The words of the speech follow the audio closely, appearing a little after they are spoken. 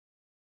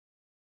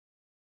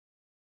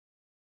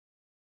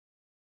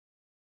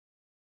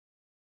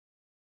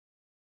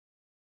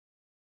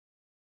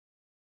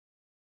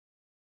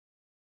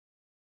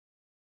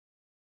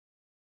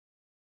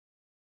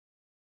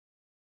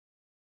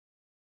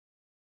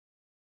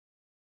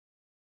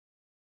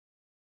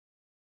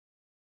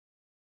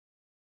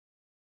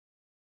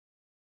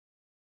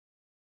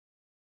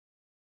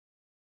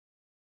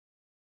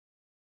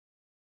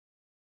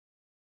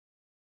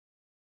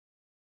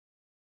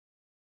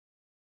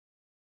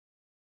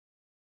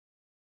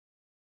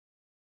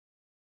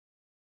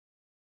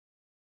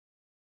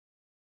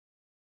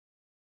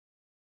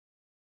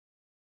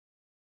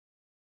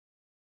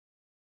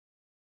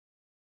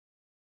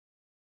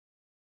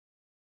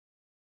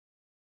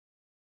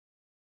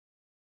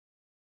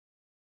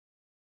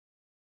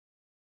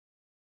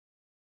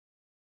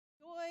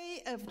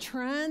week of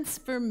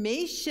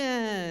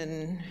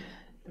transformation.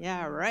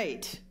 Yeah,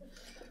 right.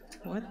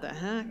 What the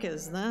heck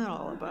is that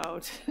all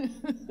about?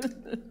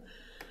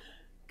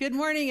 Good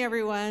morning,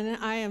 everyone.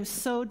 I am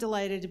so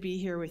delighted to be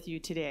here with you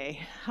today.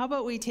 How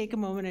about we take a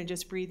moment and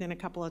just breathe in a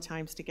couple of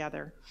times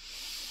together?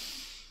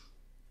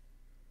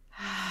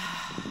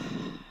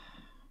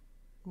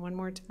 One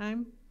more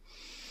time.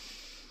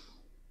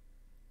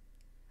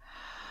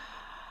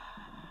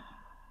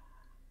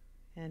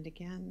 And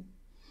again.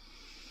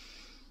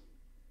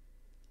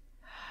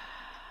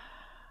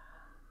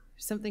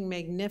 There's something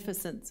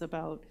magnificent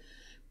about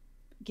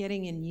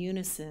getting in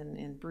unison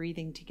and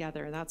breathing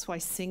together. And that's why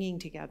singing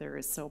together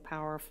is so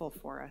powerful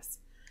for us.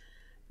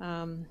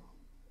 How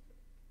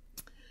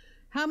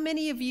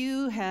many of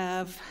you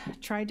have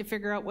tried to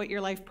figure out what your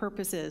life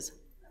purpose is?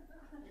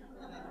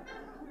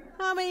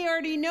 How many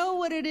already know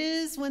what it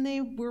is when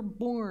they were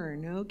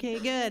born? Okay,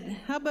 good.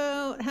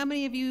 How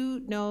many of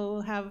you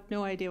have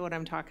no idea what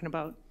I'm talking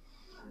about?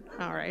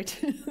 All right.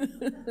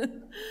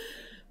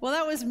 Well,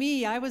 that was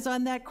me. I was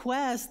on that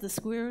quest, the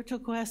spiritual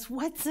quest.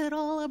 What's it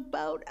all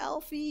about,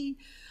 Alfie?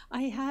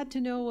 I had to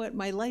know what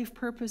my life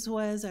purpose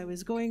was. I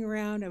was going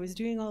around, I was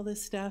doing all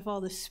this stuff, all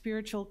the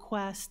spiritual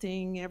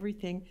questing,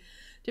 everything,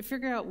 to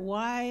figure out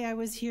why I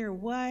was here,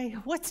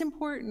 what's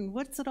important,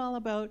 what's it all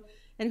about,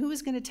 and who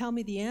was going to tell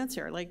me the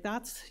answer. Like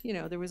that's,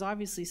 there was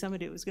obviously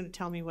somebody who was going to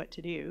tell me what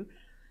to do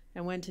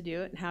and when to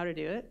do it and how to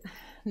do it.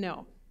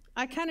 No,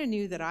 I kind of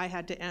knew that I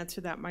had to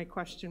answer my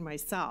question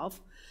myself.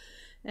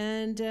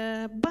 And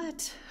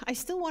but I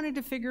still wanted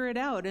to figure it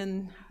out,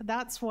 and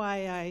that's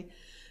why I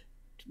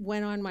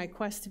went on my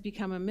quest to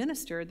become a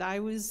minister.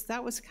 That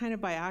was kind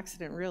of by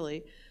accident,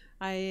 really.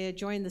 I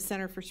joined the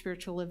Center for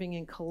Spiritual Living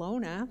in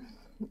Kelowna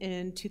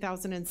in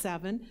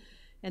 2007,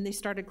 and they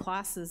started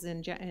classes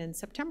in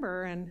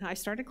September, and I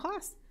started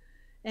class,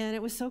 and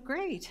it was so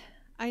great.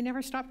 I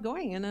never stopped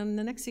going, and then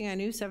the next thing I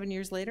knew, 7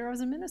 years later, I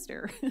was a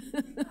minister.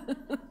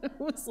 It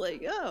was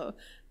like, oh,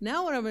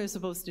 now what am I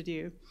supposed to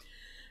do?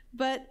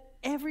 But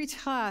every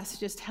class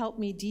just helped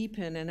me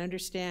deepen and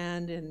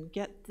understand and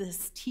get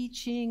this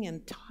teaching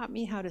and taught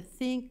me how to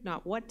think,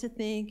 not what to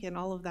think, and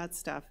all of that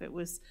stuff. It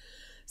was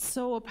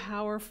so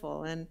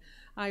powerful, and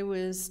I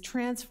was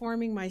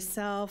transforming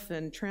myself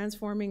and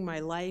transforming my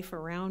life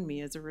around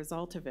me as a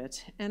result of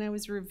it. And I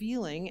was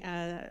revealing,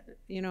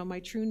 my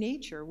true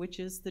nature, which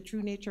is the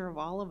true nature of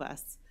all of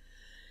us.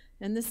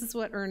 And this is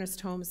what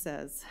Ernest Holmes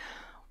says: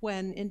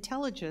 when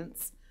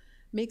intelligence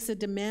makes a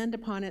demand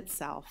upon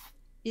itself,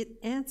 it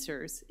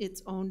answers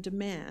its own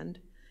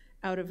demand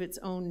out of its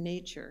own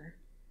nature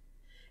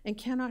and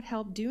cannot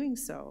help doing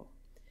so.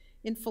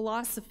 In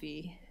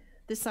philosophy,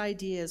 this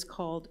idea is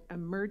called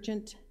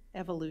emergent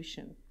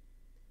evolution.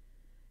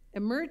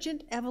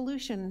 Emergent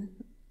evolution,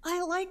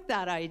 I like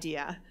that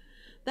idea.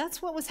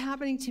 That's what was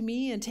happening to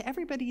me and to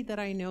everybody that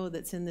I know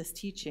that's in this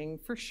teaching.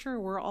 For sure,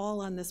 we're all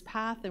on this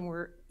path and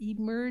we're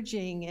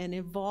emerging and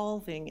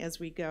evolving as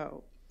we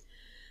go.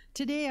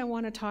 Today, I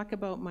want to talk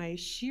about my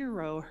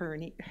Shiro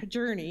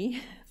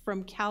journey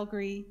from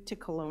Calgary to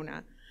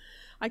Kelowna.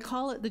 I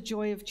call it the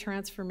joy of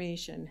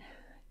transformation.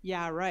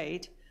 Yeah,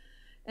 right.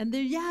 And the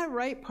yeah,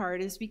 right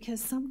part is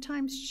because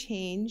sometimes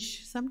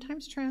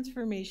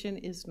transformation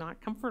is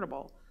not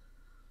comfortable.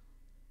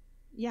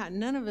 Yeah,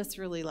 none of us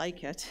really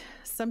like it.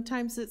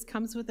 Sometimes it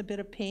comes with a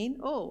bit of pain,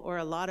 or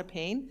a lot of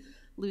pain,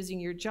 losing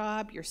your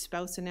job, your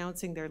spouse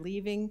announcing they're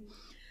leaving,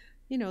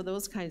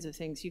 those kinds of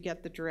things. You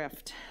get the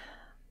drift.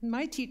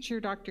 My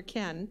teacher, Dr.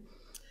 Ken,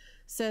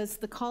 says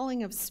the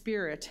calling of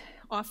spirit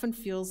often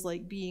feels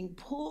like being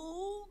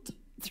pulled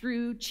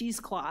through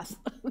cheesecloth.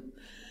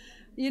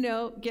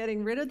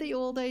 Getting rid of the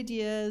old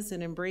ideas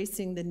and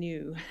embracing the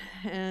new.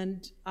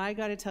 And I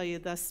got to tell you,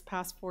 this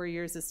past 4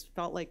 years has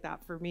felt like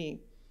that for me.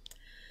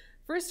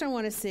 First, I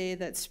want to say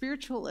that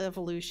spiritual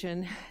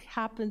evolution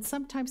happens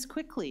sometimes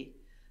quickly,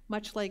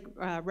 much like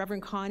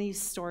Reverend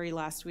Connie's story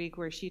last week,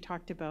 where she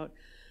talked about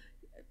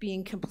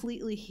being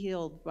completely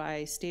healed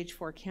by stage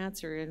 4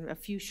 cancer in a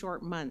few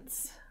short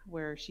months,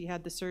 where she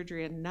had the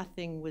surgery and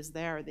nothing was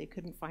there. They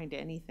couldn't find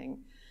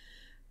anything.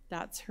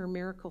 That's her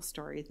miracle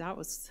story. That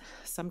was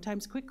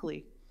sometimes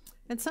quickly,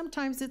 and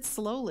sometimes it's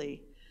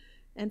slowly.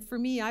 And for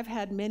me, I've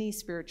had many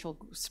spiritual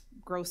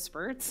growth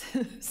spurts,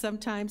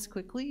 sometimes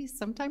quickly,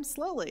 sometimes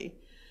slowly.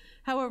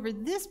 However,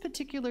 this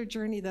particular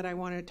journey that I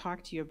want to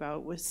talk to you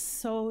about was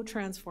so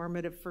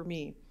transformative for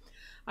me.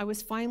 I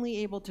was finally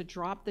able to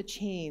drop the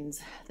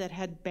chains that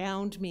had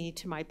bound me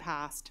to my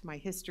past, to my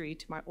history,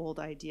 to my old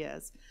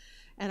ideas.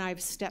 And I've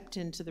stepped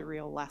into the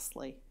real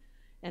Leslie,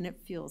 and it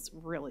feels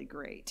really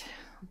great.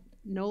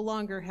 No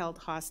longer held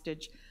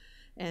hostage.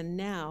 And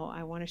now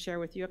I want to share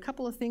with you a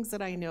couple of things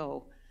that I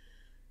know.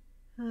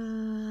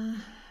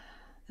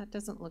 That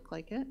doesn't look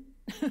like it.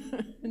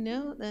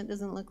 No, that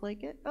doesn't look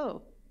like it.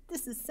 Oh,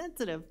 this is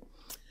sensitive.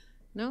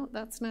 No,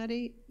 that's not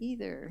it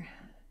either.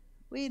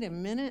 Wait a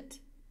minute.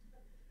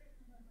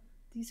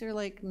 These are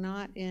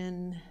not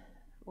in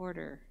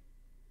order.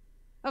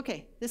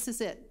 Okay, this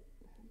is it.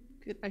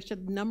 Good. I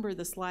should number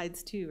the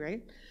slides too,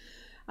 right?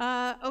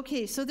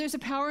 Okay, so there's a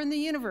power in the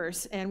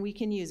universe, and we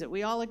can use it.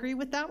 We all agree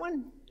with that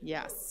one?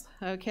 Yes.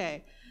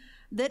 Okay.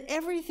 That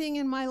everything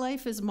in my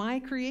life is my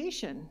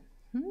creation.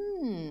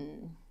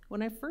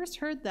 When I first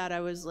heard that, I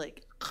was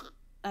like,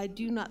 I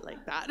do not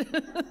like that.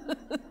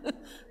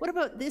 What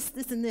about this,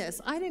 this, and this?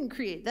 I didn't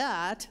create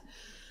that.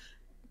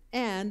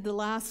 And the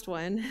last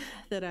one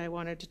that I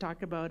wanted to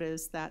talk about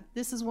is that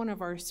this is one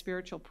of our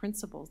spiritual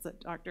principles that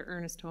Dr.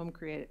 Ernest Holm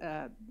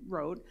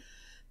wrote,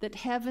 that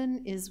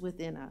heaven is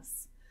within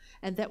us,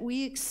 and that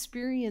we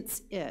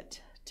experience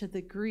it to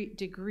the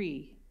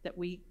degree that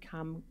we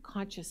become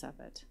conscious of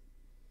it.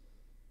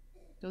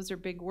 Those are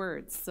big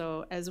words.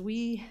 So as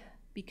we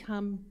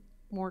become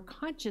more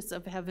conscious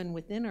of heaven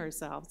within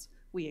ourselves,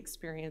 we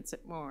experience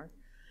it more.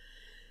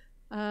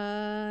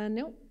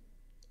 Nope.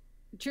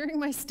 During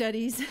my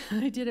studies,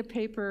 I did a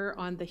paper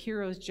on the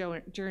hero's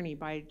journey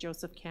by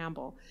Joseph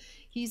Campbell.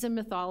 He's a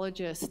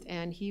mythologist,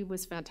 and he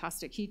was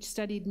fantastic. He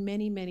studied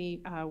many,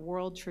 many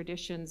world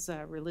traditions,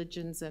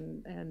 religions,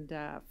 and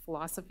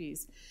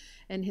philosophies.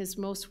 And his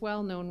most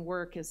well-known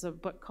work is a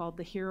book called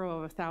The Hero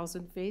of a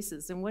Thousand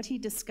Faces. And what he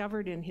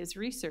discovered in his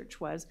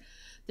research was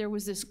there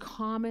was this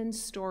common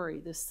story,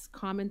 this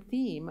common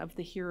theme of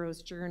the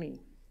hero's journey.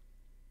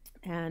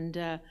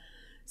 And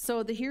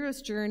so the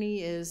hero's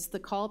journey is the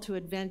call to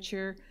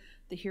adventure.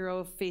 The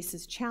hero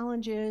faces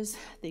challenges.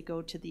 They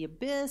go to the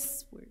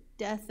abyss, where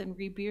death and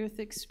rebirth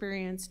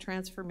experience,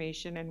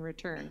 transformation, and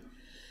return.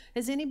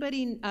 Has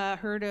anybody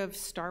heard of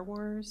Star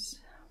Wars?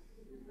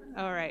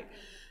 All right.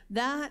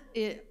 That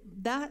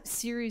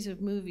series of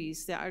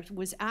movies that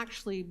was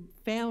actually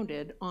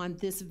founded on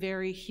this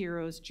very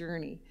hero's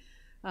journey.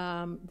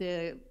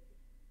 The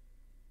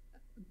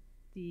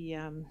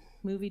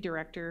movie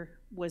director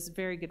was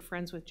very good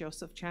friends with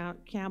Joseph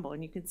Campbell,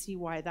 and you can see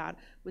why that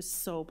was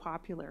so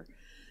popular.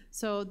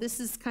 So this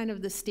is kind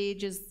of the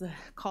stages: the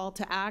call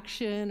to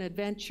action,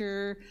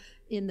 adventure,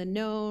 in the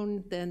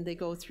known, then they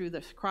go through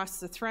cross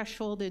the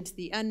threshold into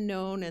the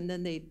unknown, and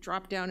then they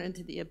drop down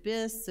into the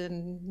abyss,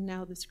 and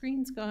now the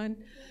screen's gone.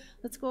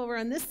 Let's go over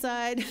on this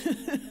side.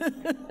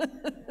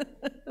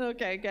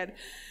 Okay, good.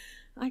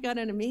 I got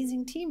an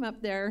amazing team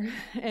up there,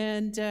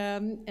 and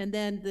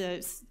then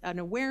an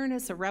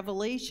awareness, a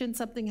revelation,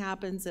 something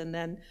happens, and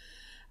then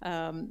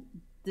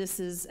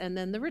and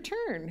then the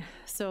return.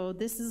 So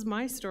this is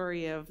my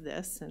story of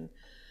this, and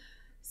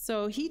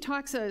so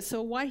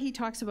why he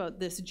talks about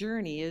this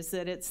journey is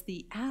that it's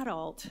the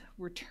adult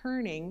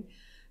returning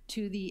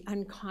to the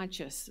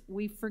unconscious.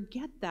 We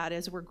forget that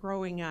as we're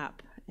growing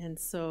up, and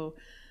so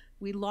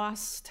we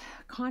lost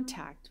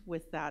contact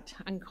with that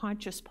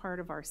unconscious part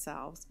of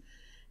ourselves.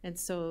 And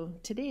so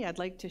today I'd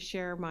like to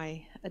share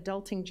my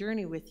adulting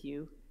journey with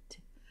you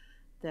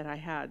that I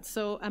had.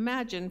 So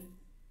imagine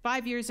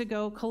 5 years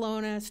ago,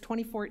 Kelowna, it's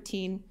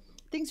 2014,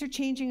 things are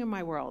changing in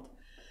my world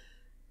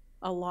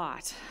a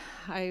lot.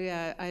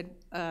 I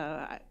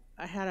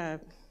had a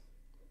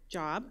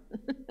job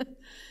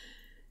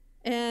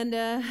and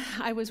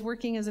I was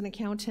working as an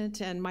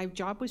accountant, and my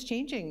job was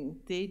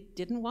changing. They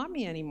didn't want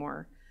me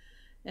anymore.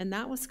 And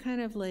that was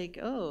kind of like,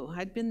 oh,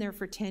 I'd been there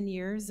for 10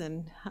 years,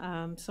 and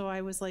so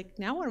I was like,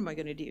 now what am I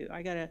going to do?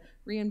 I got to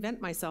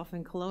reinvent myself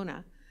in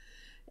Kelowna.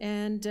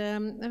 And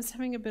I was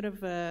having a bit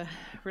of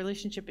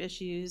relationship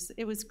issues.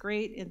 It was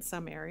great in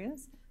some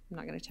areas. I'm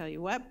not going to tell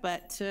you what,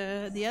 but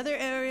the other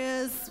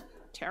areas,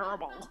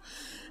 terrible.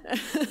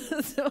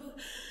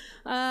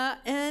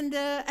 At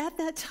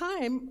that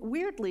time,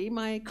 weirdly,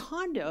 my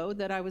condo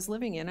that I was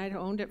living in, I'd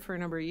owned it for a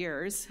number of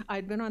years.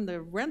 I'd been on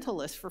the rental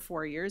list for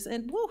 4 years,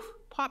 and woof,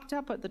 popped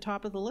up at the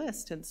top of the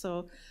list. And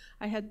so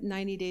I had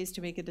 90 days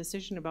to make a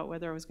decision about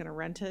whether I was going to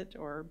rent it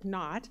or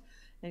not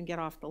and get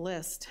off the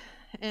list.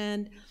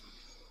 And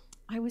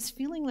I was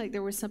feeling like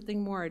there was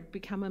something more. I'd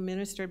become a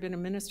minister. I'd been a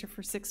minister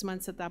for 6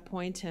 months at that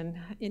point, and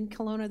in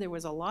Kelowna there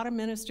was a lot of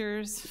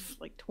ministers,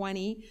 like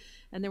 20,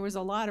 and there was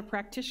a lot of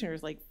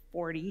practitioners, like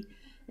 40.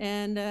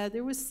 And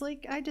there was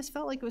like, I just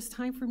felt like it was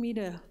time for me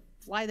to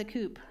fly the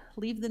coop,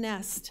 leave the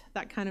nest,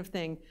 that kind of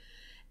thing.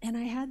 And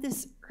I had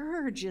this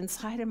urge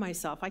inside of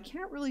myself. I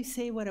can't really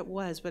say what it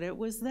was, but it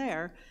was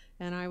there,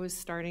 and I was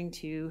starting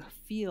to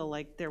feel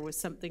like there was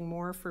something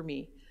more for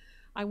me.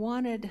 I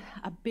wanted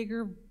a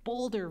bigger,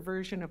 bolder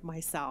version of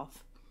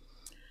myself.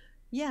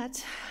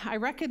 Yet, I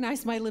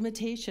recognized my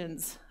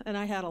limitations, and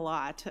I had a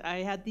lot. I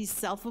had these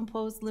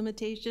self-imposed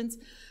limitations.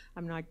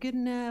 I'm not good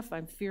enough.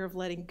 I'm fear of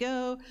letting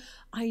go.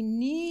 I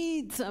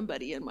need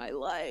somebody in my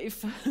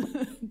life.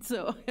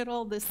 So I had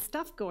all this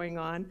stuff going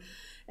on,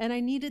 and I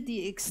needed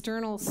the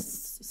external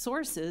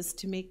sources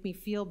to make me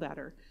feel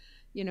better,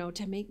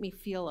 to make me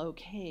feel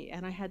okay.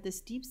 And I had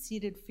this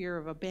deep-seated fear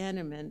of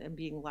abandonment and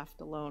being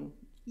left alone.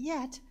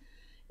 Yet,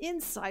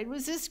 inside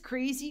was this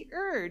crazy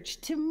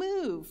urge to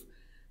move.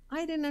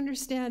 I didn't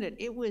understand it.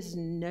 It was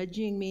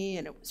nudging me,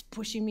 and it was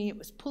pushing me. It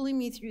was pulling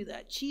me through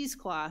that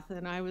cheesecloth,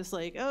 and I was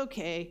like,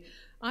 okay,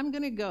 I'm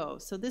going to go.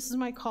 So this is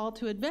my call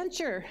to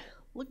adventure.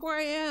 Look where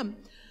I am.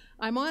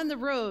 I'm on the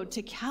road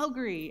to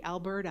Calgary,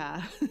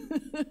 Alberta,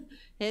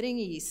 heading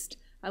east.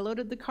 I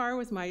loaded the car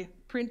with my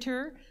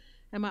printer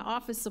and my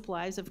office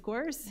supplies, of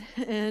course,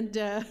 and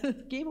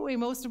gave away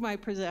most of my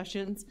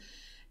possessions,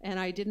 and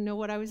I didn't know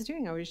what I was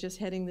doing. I was just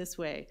heading this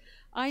way.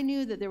 I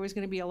knew that there was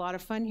going to be a lot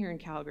of fun here in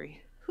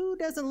Calgary. Who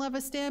doesn't love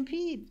a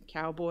stampede?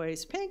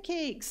 Cowboys,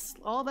 pancakes,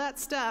 all that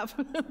stuff,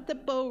 the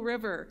Bow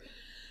River.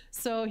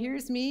 So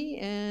here's me,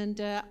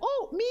 and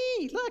oh,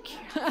 me, look,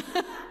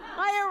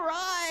 I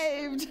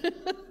arrived.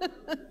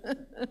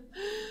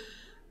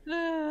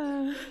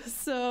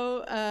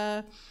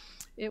 So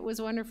it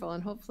was wonderful,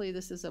 and hopefully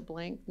this is a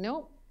blank.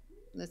 Nope,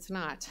 it's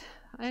not.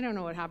 I don't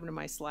know what happened to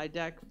my slide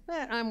deck,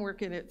 but I'm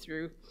working it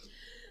through.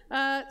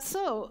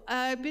 So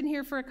I've been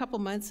here for a couple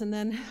months, and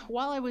then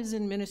while I was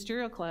in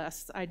ministerial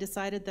class, I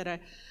decided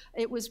that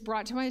it was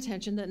brought to my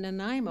attention that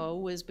Nanaimo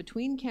was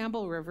between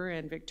Campbell River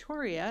and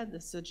Victoria.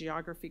 This is a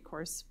geography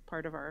course,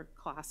 part of our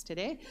class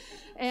today.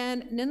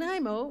 And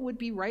Nanaimo would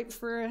be right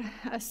for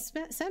a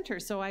center.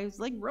 So I was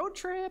like, road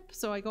trip.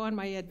 So I go on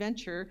my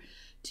adventure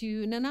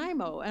to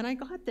Nanaimo, and I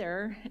got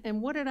there. And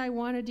what did I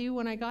want to do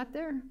when I got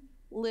there?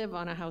 Live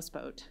on a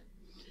houseboat.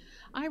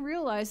 I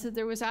realized that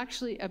there was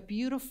actually a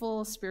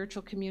beautiful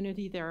spiritual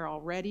community there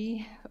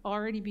already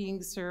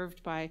being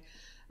served by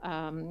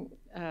a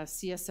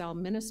CSL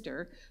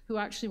minister who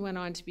actually went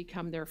on to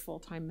become their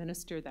full-time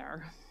minister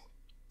there.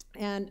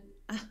 And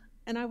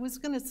I was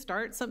going to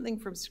start something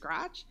from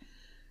scratch.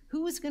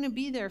 Who was going to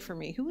be there for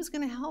me? Who was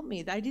going to help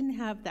me? I didn't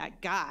have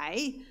that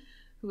guy,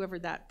 whoever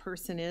that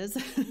person is,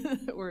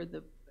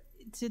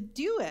 to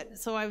do it.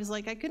 So I was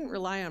like, I couldn't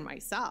rely on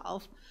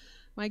myself.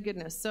 My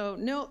goodness. So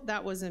no,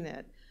 that wasn't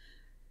it.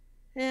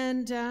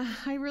 And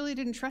I really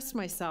didn't trust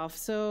myself.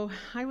 So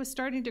I was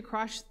starting to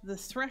cross the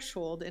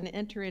threshold and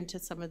enter into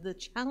some of the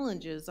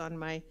challenges on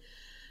my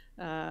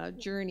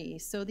journey.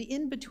 So the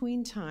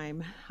in-between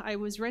time, I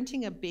was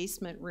renting a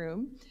basement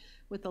room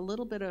with a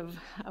little bit of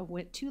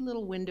two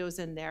little windows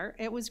in there.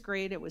 It was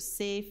great. It was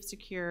safe,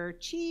 secure,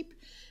 cheap,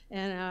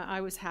 and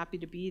I was happy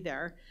to be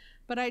there.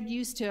 But I'd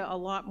used to a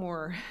lot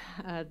more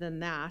than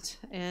that.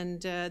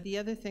 And the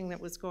other thing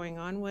that was going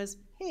on was,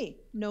 hey,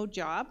 no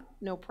job,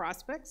 no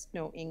prospects,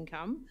 no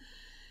income.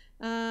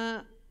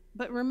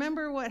 But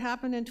remember what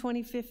happened in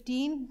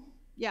 2015?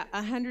 Yeah,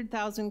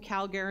 100,000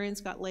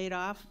 Calgarians got laid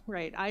off.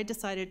 Right, I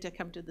decided to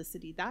come to the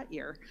city that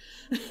year.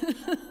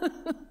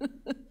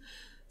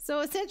 So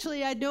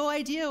essentially, I had no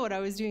idea what I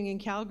was doing in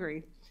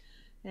Calgary.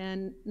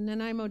 And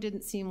Nanaimo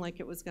didn't seem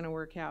like it was going to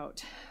work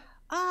out.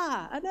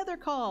 Another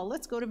call.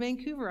 Let's go to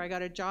Vancouver. I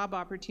got a job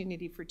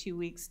opportunity for 2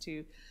 weeks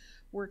to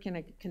work in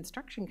a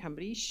construction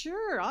company.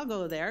 Sure, I'll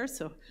go there.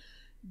 So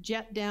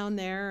jet down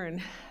there,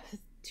 and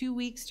 2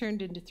 weeks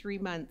turned into 3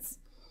 months.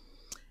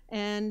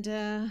 And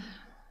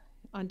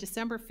on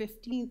December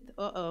 15th,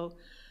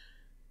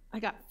 I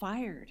got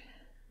fired.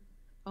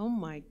 Oh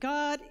my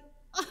God.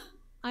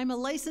 I'm a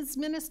licensed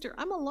minister.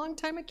 I'm a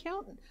longtime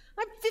accountant.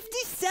 I'm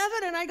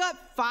 57 and I got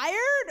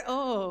fired?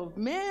 Oh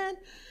man.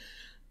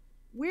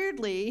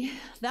 Weirdly,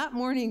 that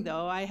morning,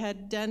 though, I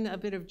had done a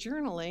bit of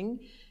journaling,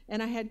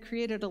 and I had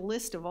created a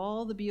list of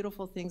all the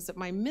beautiful things that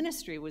my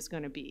ministry was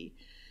going to be.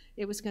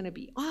 It was going to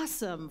be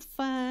awesome,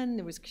 fun,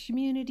 there was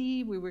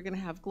community, we were going to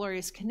have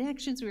glorious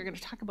connections, we were going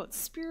to talk about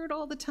spirit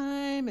all the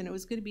time, and it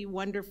was going to be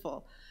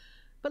wonderful.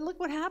 But look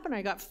what happened,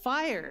 I got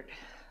fired.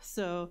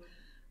 So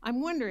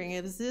I'm wondering,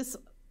 is this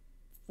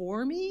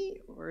for me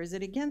or is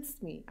it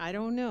against me? I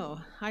don't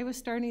know. I was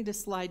starting to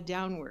slide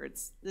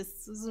downwards.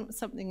 This isn't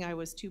something I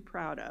was too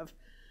proud of.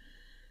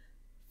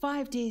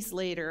 5 days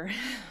later,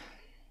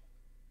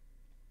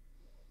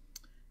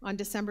 on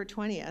December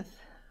 20th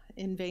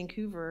in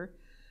Vancouver,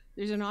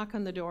 there's a knock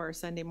on the door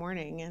Sunday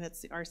morning, and it's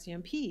the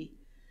RCMP.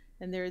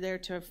 And they're there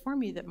to inform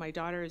me that my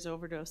daughter is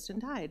overdosed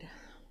and died.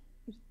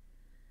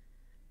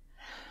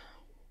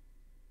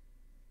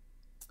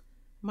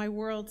 My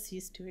world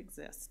ceased to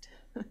exist.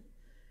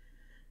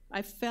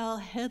 I fell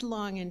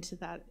headlong into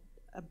that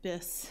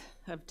abyss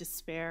of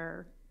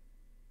despair,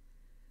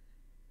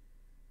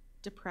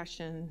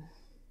 depression,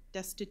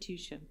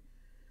 destitution.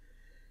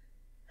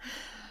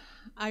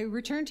 I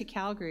returned to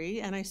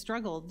Calgary and I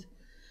struggled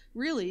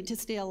really to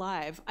stay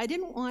alive. I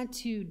didn't want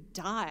to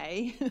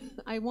die.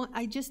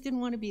 I just didn't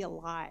want to be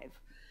alive.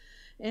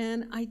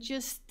 And I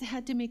just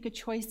had to make a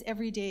choice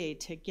every day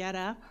to get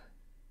up,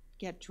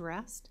 get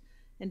dressed,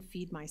 and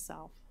feed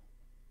myself.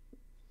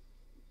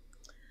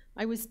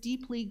 I was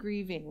deeply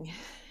grieving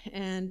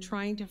and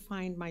trying to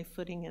find my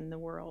footing in the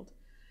world.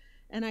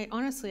 And I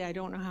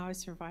don't know how I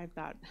survived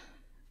that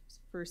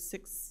for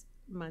 6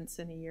 months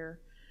and a year.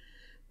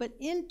 But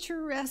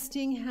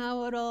interesting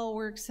how it all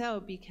works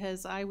out,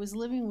 because I was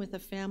living with a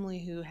family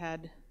who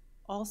had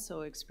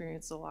also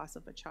experienced the loss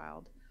of a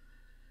child.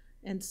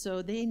 And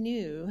so they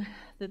knew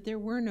that there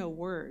were no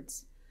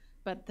words,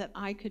 but that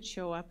I could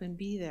show up and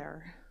be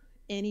there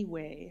any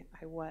way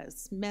I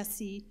was,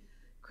 messy,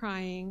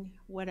 crying,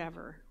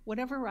 whatever.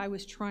 Whatever I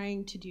was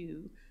trying to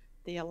do,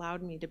 they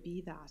allowed me to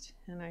be that,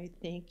 and I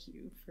thank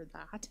you for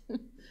that.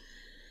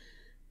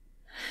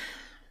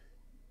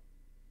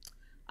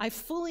 I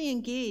fully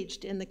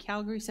engaged in the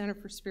Calgary Center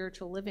for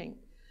Spiritual Living.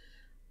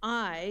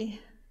 I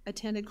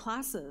attended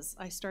classes.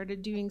 I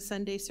started doing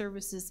Sunday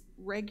services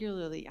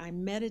regularly. I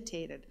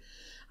meditated.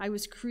 I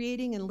was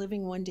creating and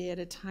living one day at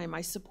a time.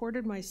 I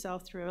supported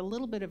myself through a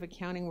little bit of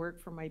accounting work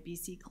for my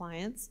BC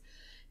clients.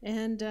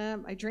 And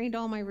I drained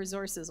all my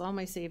resources, all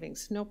my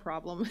savings, no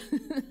problem.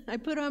 I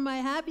put on my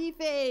happy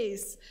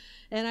face,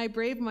 and I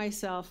braved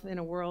myself in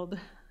a world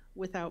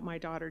without my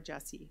daughter,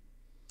 Jessie.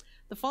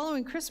 The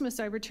following Christmas,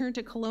 I returned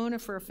to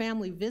Kelowna for a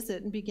family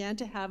visit and began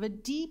to have a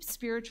deep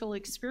spiritual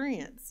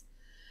experience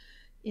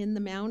in the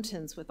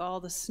mountains with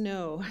all the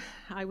snow.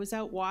 I was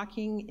out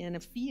walking in a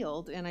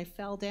field, and I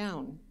fell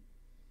down.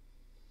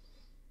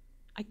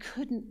 I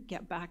couldn't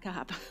get back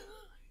up. I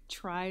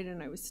tried,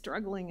 and I was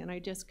struggling, and I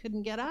just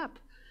couldn't get up.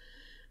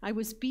 I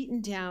was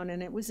beaten down,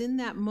 and it was in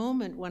that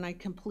moment when I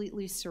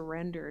completely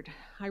surrendered.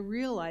 I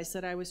realized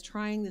that I was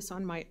trying this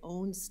on my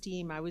own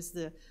steam. I was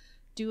the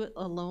Do It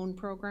Alone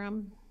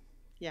program.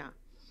 Yeah,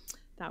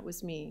 that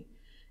was me.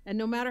 And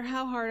no matter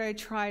how hard I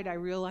tried, I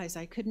realized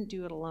I couldn't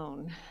do it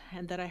alone,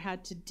 and that I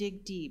had to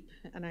dig deep,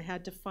 and I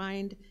had to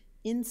find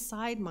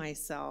inside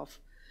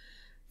myself,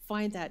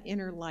 find that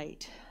inner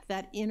light,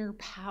 that inner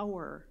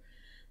power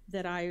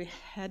that I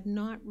had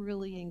not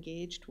really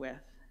engaged with.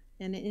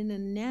 And in a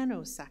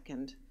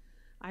nanosecond,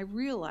 I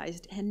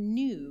realized and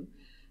knew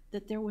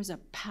that there was a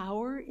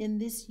power in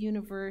this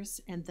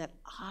universe and that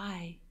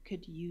I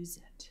could use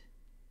it.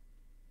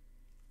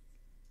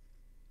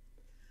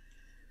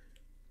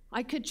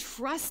 I could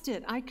trust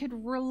it, I could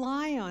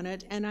rely on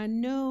it, and I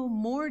know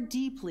more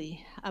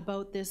deeply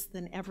about this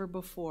than ever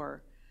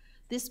before.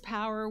 This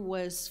power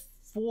was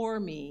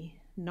for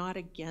me, not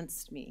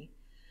against me.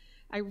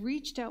 I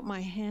reached out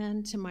my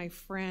hand to my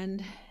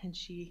friend, and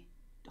she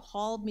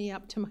hauled me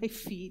up to my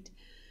feet,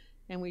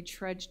 and we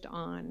trudged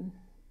on.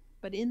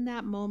 But in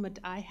that moment,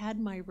 I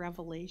had my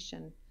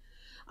revelation.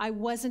 I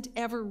wasn't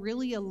ever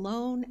really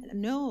alone.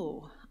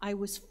 No, I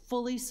was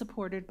fully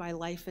supported by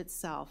life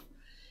itself,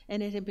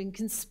 and it had been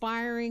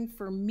conspiring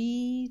for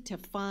me to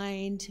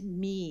find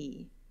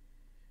me.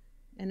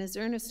 And as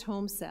Ernest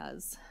Holmes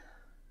says,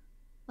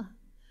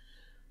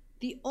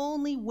 the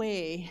only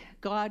way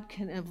God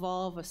can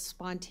evolve a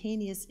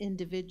spontaneous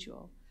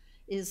individual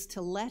is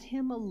to let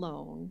him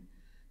alone,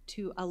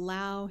 to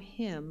allow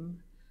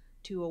him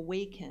to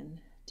awaken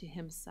to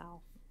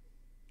himself.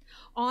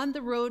 On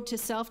the road to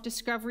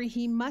self-discovery,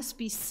 he must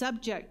be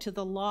subject to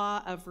the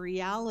law of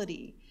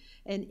reality.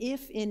 And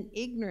if in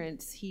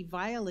ignorance he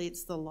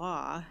violates the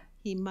law,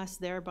 he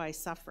must thereby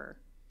suffer.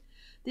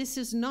 This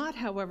is not,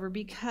 however,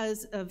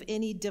 because of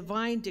any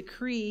divine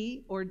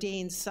decree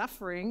ordained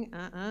suffering,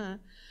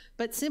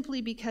 but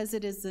simply because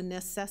it is the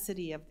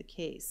necessity of the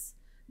case.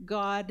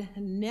 God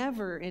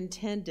never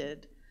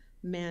intended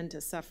man to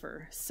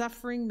suffer.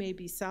 Suffering may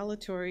be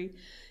salutary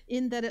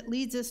in that it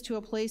leads us to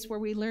a place where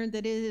we learn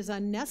that it is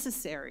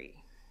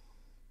unnecessary.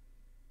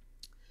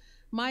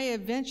 My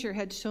adventure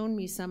had shown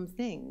me some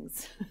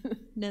things.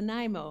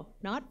 Nanaimo,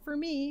 not for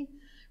me.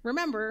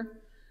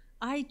 Remember,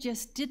 I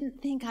just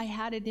didn't think I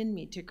had it in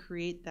me to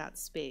create that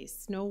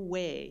space. No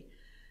way.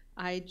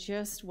 I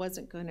just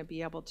wasn't going to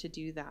be able to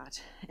do that.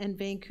 And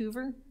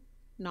Vancouver,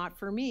 not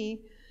for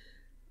me.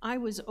 I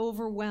was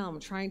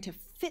overwhelmed trying to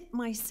fit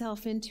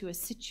myself into a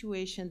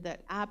situation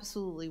that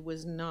absolutely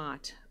was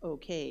not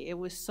okay. It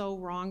was so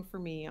wrong for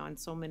me on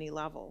so many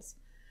levels.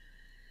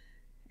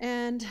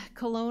 And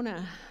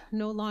Kelowna,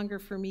 no longer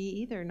for me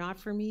either, not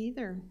for me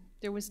either.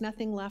 There was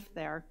nothing left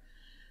there.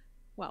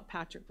 Well,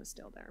 Patrick was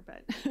still there,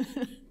 but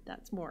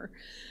that's more.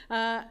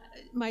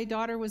 My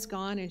daughter was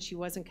gone and she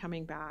wasn't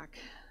coming back.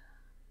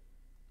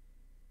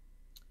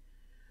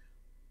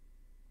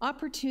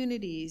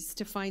 Opportunities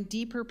to find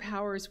deeper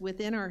powers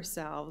within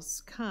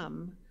ourselves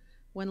come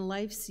when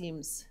life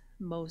seems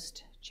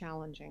most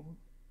challenging.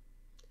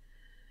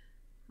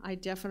 I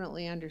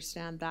definitely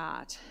understand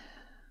that.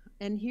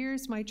 And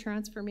here's my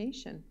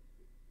transformation.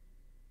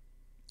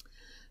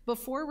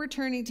 Before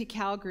returning to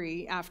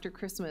Calgary after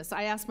Christmas,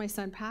 I asked my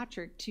son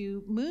Patrick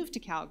to move to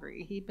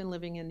Calgary. He'd been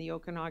living in the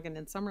Okanagan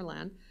and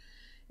Summerland.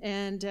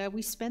 And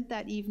we spent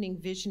that evening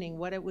visioning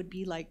what it would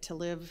be like to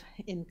live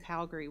in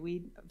Calgary.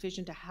 We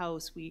visioned a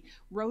house. We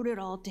wrote it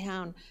all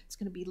down. It's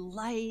going to be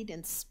light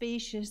and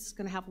spacious. It's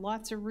going to have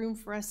lots of room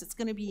for us. It's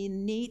going to be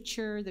in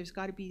nature. There's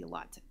got to be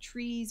lots of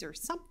trees or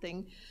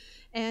something.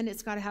 And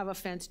it's got to have a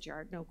fenced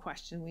yard, no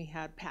question. We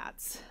had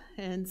pets.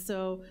 And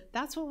so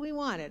that's what we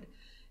wanted.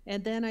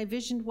 And then I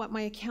visioned what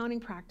my accounting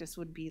practice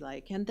would be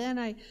like. And then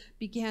I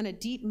began a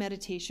deep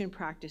meditation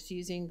practice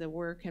using the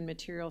work and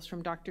materials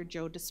from Dr.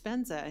 Joe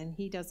Dispenza. And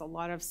he does a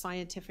lot of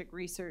scientific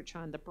research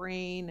on the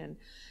brain and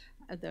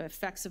the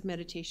effects of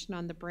meditation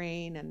on the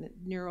brain and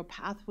neural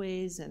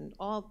pathways and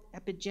all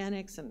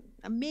epigenetics and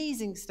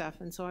amazing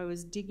stuff. And so I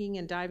was digging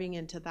and diving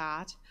into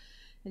that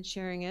and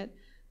sharing it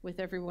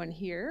with everyone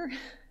here.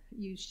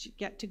 You should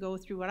get to go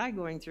through what I'm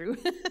going through.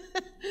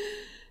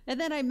 And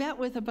then I met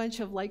with a bunch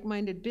of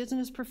like-minded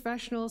business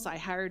professionals. I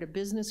hired a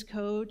business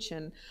coach,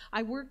 and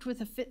I worked with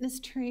a fitness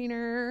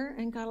trainer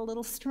and got a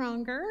little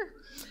stronger.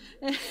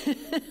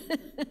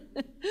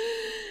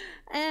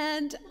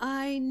 And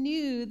I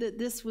knew that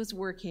this was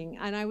working.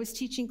 And I was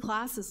teaching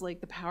classes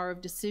like The Power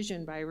of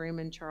Decision by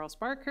Raymond Charles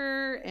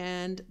Barker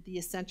and The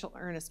Essential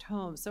Ernest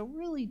Holmes. So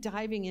really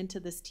diving into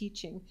this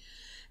teaching.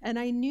 And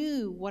I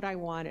knew what I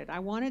wanted. I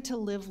wanted to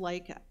live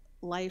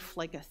life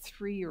like a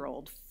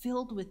 3-year-old,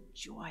 filled with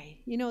joy.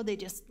 You know, they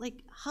just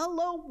like,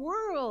 hello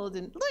world,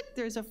 and look,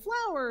 there's a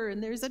flower,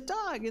 and there's a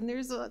dog, and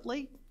there's a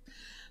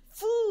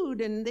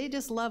food, and they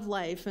just love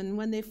life. And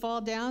when they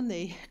fall down,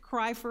 they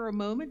cry for a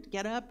moment,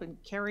 get up,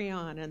 and carry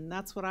on. And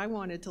that's what I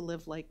wanted, to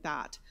live like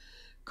that.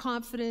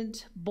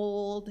 Confident,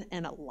 bold,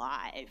 and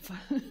alive.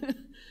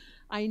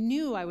 I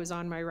knew I was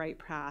on my right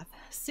path.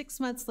 6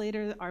 months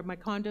later, my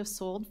condo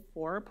sold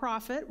for a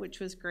profit, which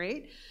was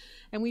great.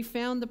 And we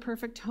found the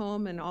perfect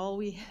home, and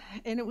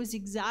it was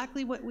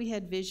exactly what we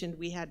had visioned.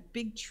 We had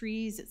big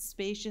trees, it's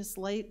spacious,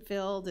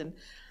 light-filled, and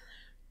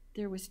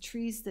there was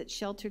trees that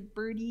sheltered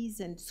birdies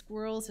and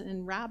squirrels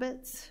and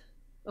rabbits.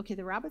 Okay,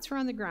 the rabbits were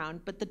on the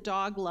ground, but the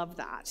dog loved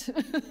that.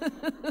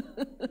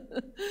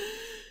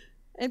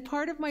 And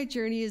part of my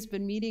journey has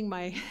been meeting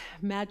my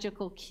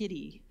magical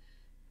kitty,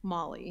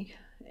 Molly.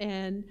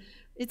 And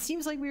it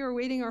seems like we were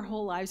waiting our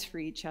whole lives for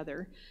each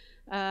other.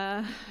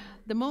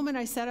 The moment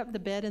I set up the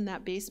bed in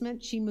that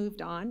basement, she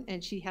moved on,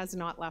 and she has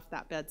not left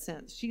that bed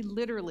since. She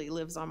literally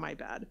lives on my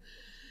bed.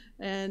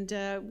 And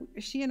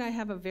she and I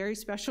have a very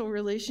special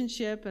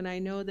relationship, and I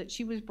know that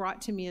she was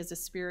brought to me as a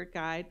spirit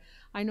guide.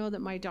 I know that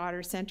my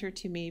daughter sent her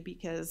to me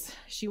because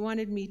she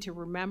wanted me to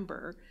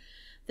remember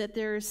that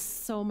there's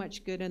so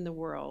much good in the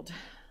world.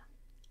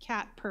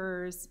 Cat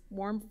purrs,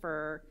 warm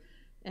fur,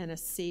 and a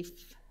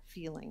safe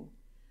feeling.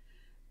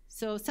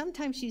 So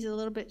sometimes she's a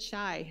little bit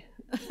shy,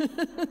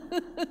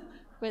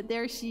 but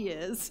there she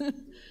is.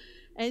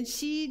 And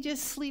she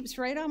just sleeps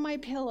right on my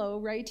pillow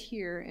right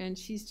here, and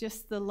she's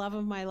just the love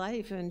of my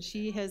life, and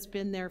she has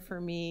been there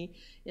for me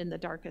in the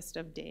darkest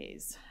of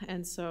days.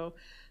 And so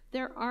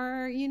there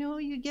are,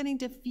 you're getting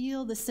to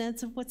feel the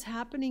sense of what's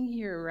happening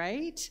here,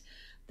 right?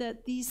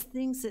 That these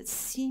things, that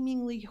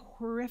seemingly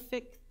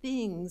horrific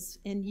things,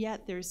 and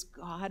yet there's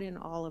God in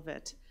all of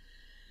it.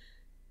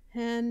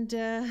 And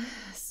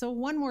so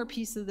one more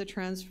piece of the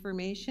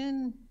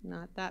transformation,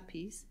 not that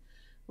piece,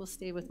 we'll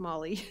stay with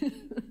Molly.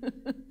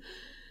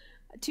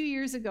 2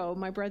 years ago,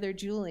 my brother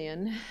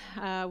Julian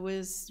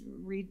his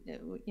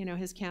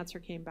cancer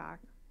came back.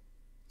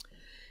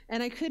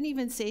 And I couldn't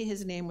even say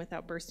his name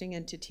without bursting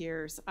into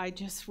tears. I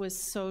just was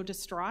so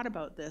distraught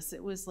about this.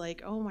 It was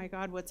like, oh my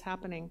God, what's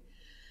happening?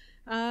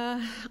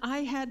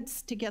 I had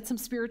to get some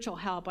spiritual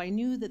help. I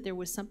knew that there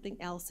was something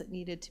else that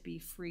needed to be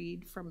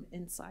freed from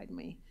inside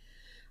me.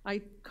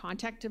 I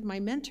contacted my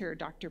mentor,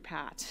 Dr.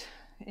 Pat,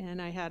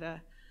 and I had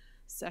a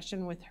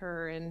session with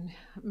her, and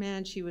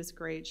man, she was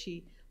great.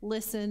 She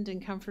listened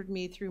and comforted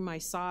me through my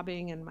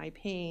sobbing and my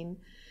pain,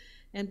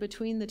 and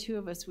between the two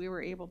of us, we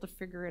were able to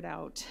figure it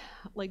out.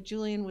 Like,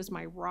 Julian was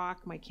my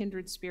rock, my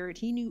kindred spirit.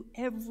 He knew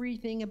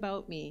everything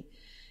about me,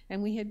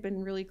 and we had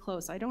been really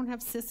close. I don't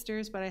have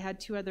sisters, but I had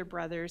 2 other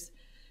brothers,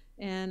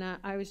 and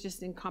I was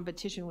just in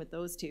competition with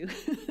those 2.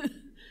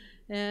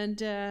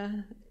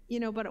 And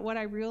but what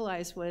I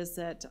realized was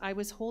that I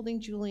was holding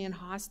Julian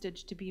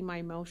hostage to be my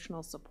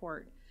emotional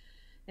support.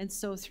 And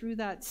so through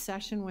that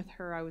session with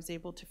her, I was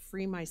able to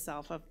free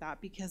myself of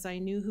that, because I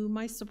knew who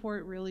my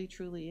support really,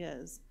 truly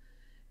is.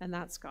 And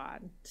that's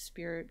God,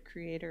 Spirit,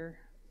 Creator,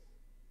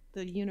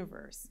 the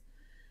universe.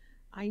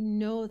 I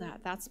know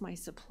that. That's my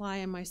supply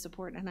and my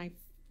support. And I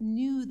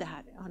knew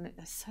that on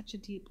such a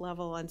deep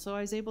level. And so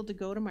I was able to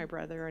go to my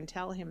brother and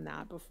tell him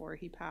that before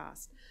he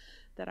passed,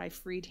 that I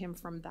freed him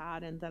from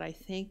that, and that I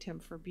thanked him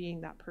for being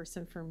that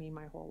person for me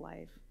my whole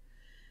life.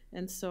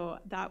 And so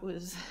that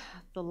was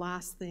the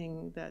last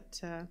thing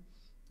that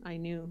I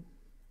knew,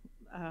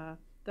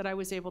 that I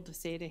was able to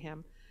say to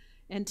him,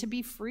 and to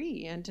be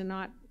free and to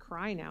not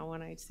cry now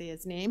when I say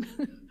his name.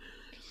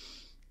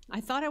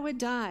 I thought I would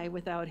die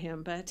without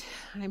him, but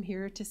I'm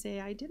here to say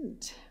I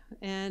didn't.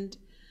 And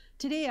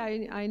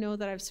today I know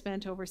that I've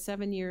spent over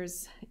 7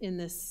 years in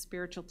this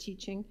spiritual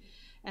teaching,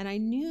 and I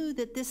knew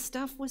that this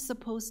stuff was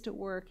supposed to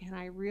work, and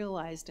I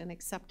realized and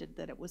accepted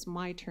that it was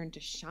my turn to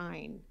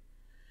shine.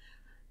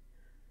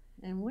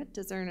 And what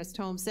does Ernest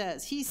Holmes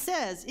says? He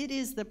says it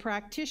is the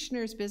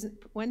practitioner's business.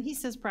 When he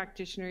says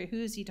practitioner,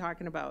 who is he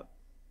talking about?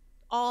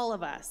 All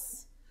of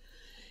us.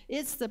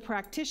 It's the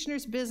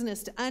practitioner's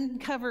business to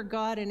uncover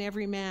God in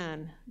every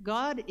man.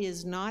 God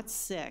is not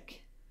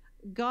sick.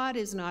 God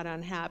is not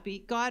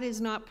unhappy. God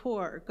is not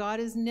poor. God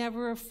is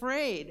never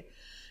afraid.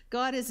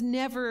 God is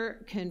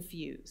never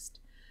confused.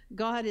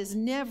 God is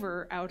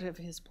never out of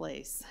his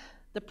place.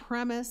 The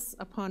premise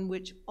upon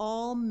which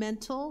all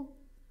mental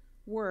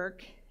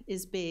work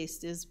is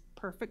based is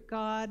perfect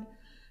God,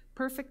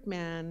 perfect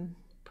man,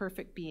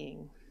 perfect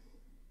being.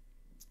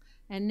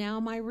 And now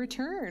my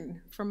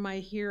return from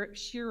my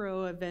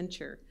Shiro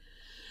adventure.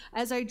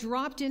 As I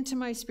dropped into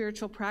my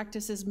spiritual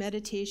practices,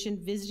 meditation,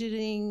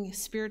 visiting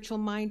spiritual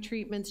mind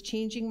treatments,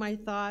 changing my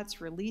thoughts,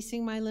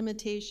 releasing my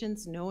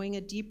limitations, knowing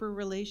a deeper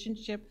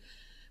relationship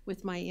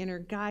with my inner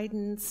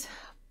guidance,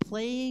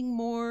 playing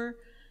more,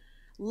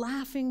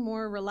 laughing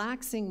more,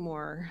 relaxing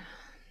more,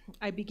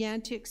 I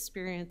began to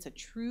experience a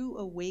true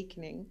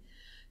awakening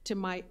to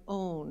my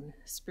own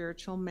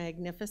spiritual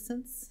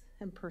magnificence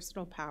and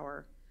personal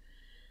power.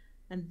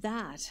 And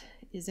that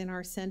is in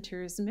our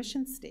center's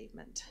mission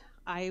statement.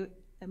 I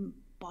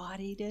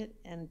embodied it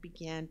and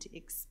began to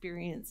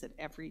experience it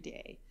every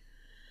day.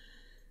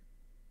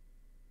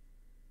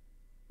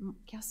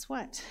 Guess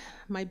what?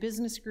 My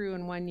business grew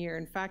in 1 year.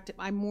 In fact,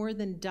 I more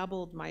than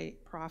doubled my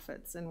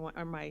profits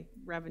or my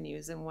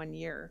revenues in 1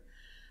 year.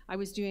 I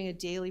was doing a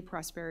daily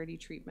prosperity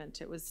treatment.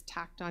 It was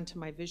tacked onto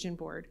my vision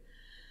board.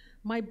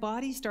 My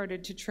body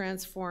started to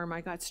transform.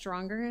 I got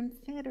stronger and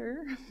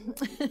fitter.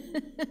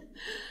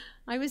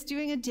 I was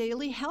doing a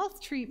daily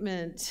health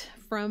treatment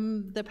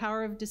from the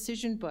Power of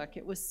Decision book.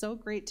 It was so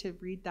great to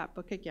read that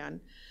book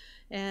again.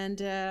 And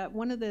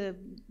one of the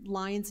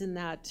lines in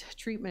that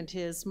treatment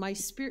is,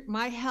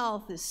 my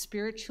health is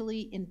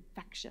spiritually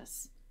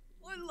infectious.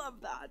 I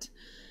love that.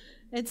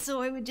 And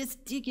so I would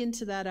just dig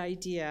into that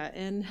idea,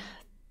 and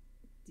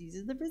these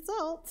are the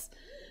results.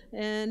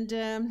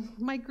 And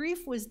my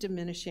grief was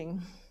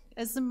diminishing.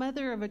 As the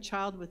mother of a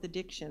child with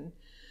addiction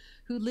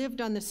who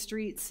lived on the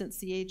streets since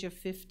the age of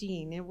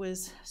 15, it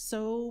was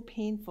so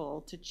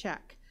painful to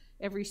check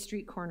every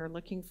street corner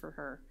looking for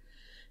her,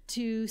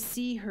 to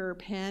see her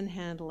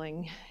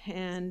panhandling,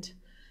 and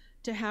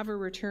to have her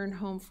return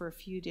home for a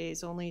few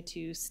days only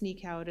to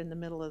sneak out in the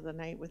middle of the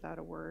night without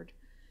a word.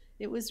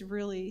 It was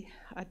really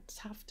a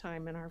tough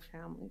time in our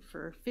family.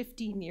 For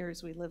 15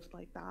 years we lived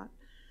like that.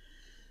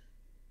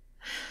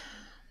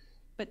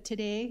 But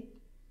today,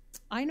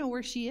 I know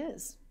where she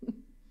is.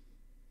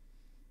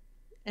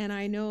 And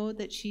I know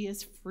that she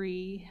is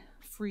free,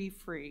 free,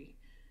 free.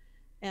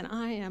 And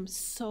I am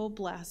so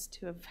blessed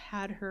to have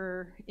had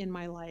her in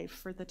my life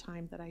for the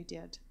time that I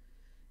did.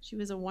 She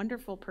was a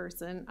wonderful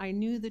person. I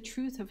knew the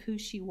truth of who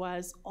she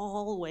was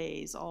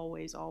always,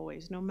 always,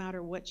 always, no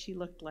matter what she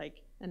looked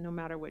like and no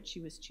matter what she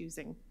was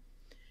choosing.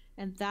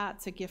 And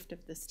that's a gift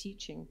of this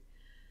teaching.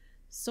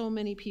 So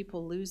many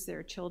people lose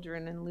their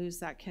children and lose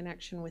that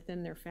connection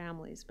within their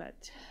families,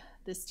 but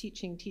this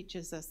teaching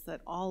teaches us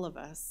that all of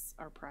us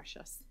are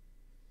precious.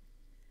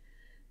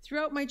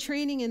 Throughout my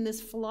training in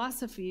this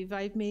philosophy,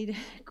 I've made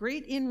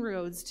great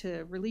inroads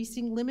to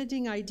releasing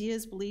limiting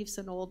ideas, beliefs,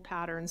 and old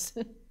patterns.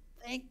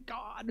 Thank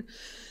God.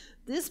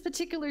 This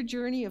particular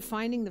journey of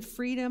finding the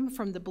freedom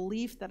from the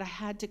belief that I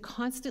had to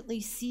constantly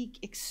seek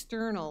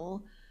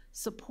external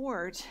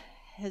support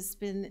has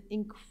been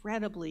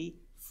incredibly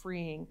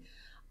freeing.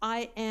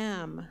 I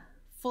am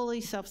fully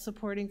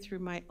self-supporting through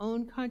my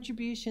own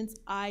contributions.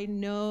 I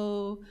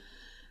know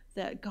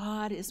that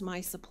God is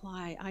my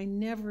supply. I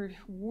never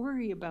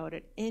worry about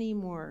it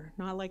anymore,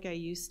 not like I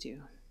used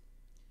to.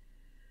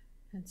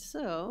 And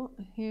so,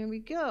 here we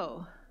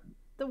go.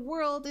 The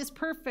world is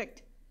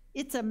perfect.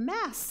 It's a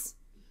mess.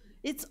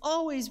 It's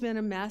always been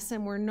a mess,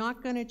 and we're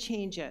not going to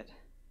change it.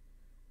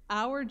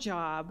 Our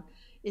job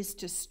is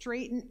to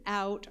straighten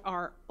out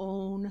our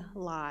own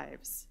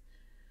lives.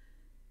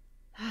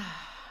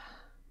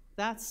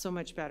 That's so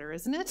much better,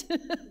 isn't it?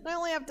 I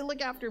only have to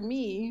look after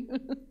me.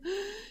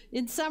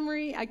 In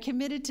summary, I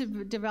committed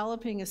to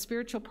developing a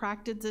spiritual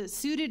practice that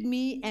suited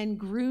me and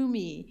grew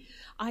me.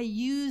 I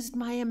used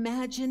my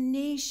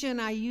imagination.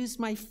 I used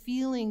my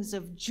feelings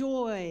of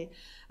joy,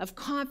 of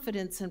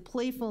confidence and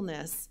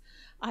playfulness.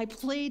 I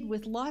played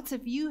with lots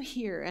of you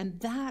here, and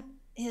that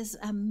is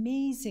an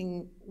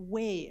amazing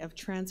way of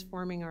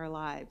transforming our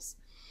lives.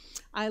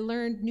 I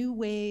learned new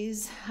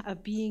ways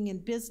of being in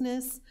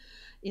business,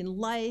 in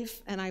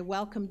life, and I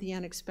welcomed the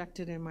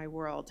unexpected in my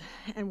world.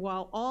 And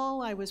while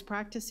all I was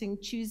practicing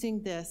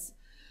choosing this,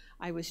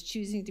 I was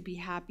choosing to be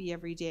happy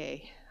every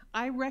day.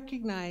 I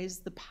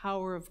recognized the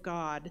power of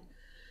God,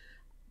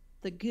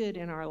 the good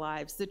in our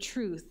lives, the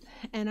truth,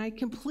 and I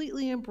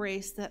completely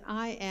embraced that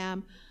I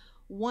am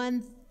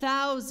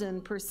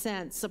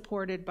 1,000%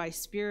 supported by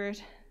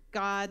Spirit,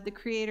 God, the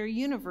Creator,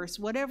 universe,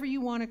 whatever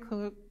you want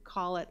to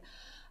call it.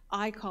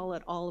 I call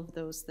it all of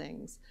those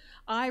things.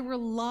 I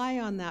rely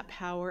on that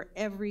power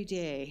every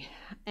day,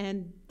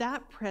 and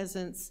that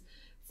presence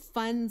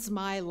funds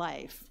my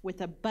life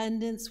with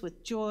abundance,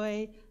 with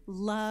joy,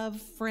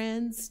 love,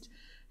 friends,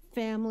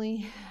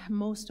 family,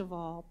 most of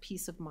all,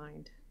 peace of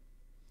mind.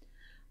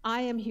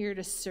 I am here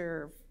to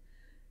serve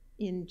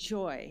in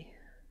joy.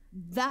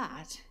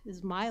 That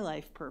is my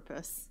life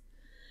purpose.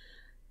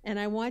 And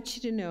I want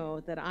you to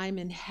know that I'm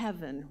in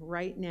heaven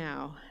right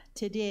now.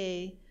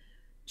 Today,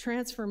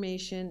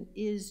 transformation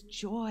is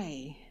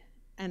joy,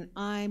 and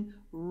I'm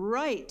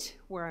right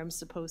where I'm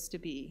supposed to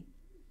be.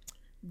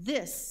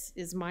 This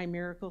is my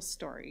miracle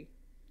story.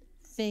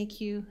 Thank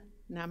you.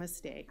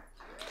 Namaste.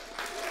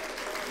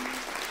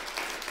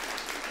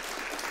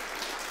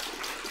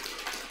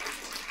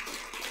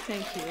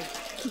 Thank you.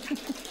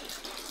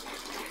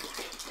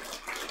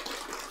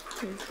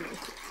 Thank you.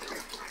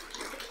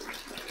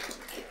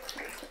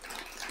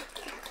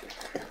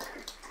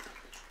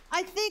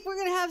 I think we're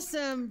going to have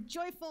some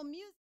joyful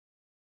music.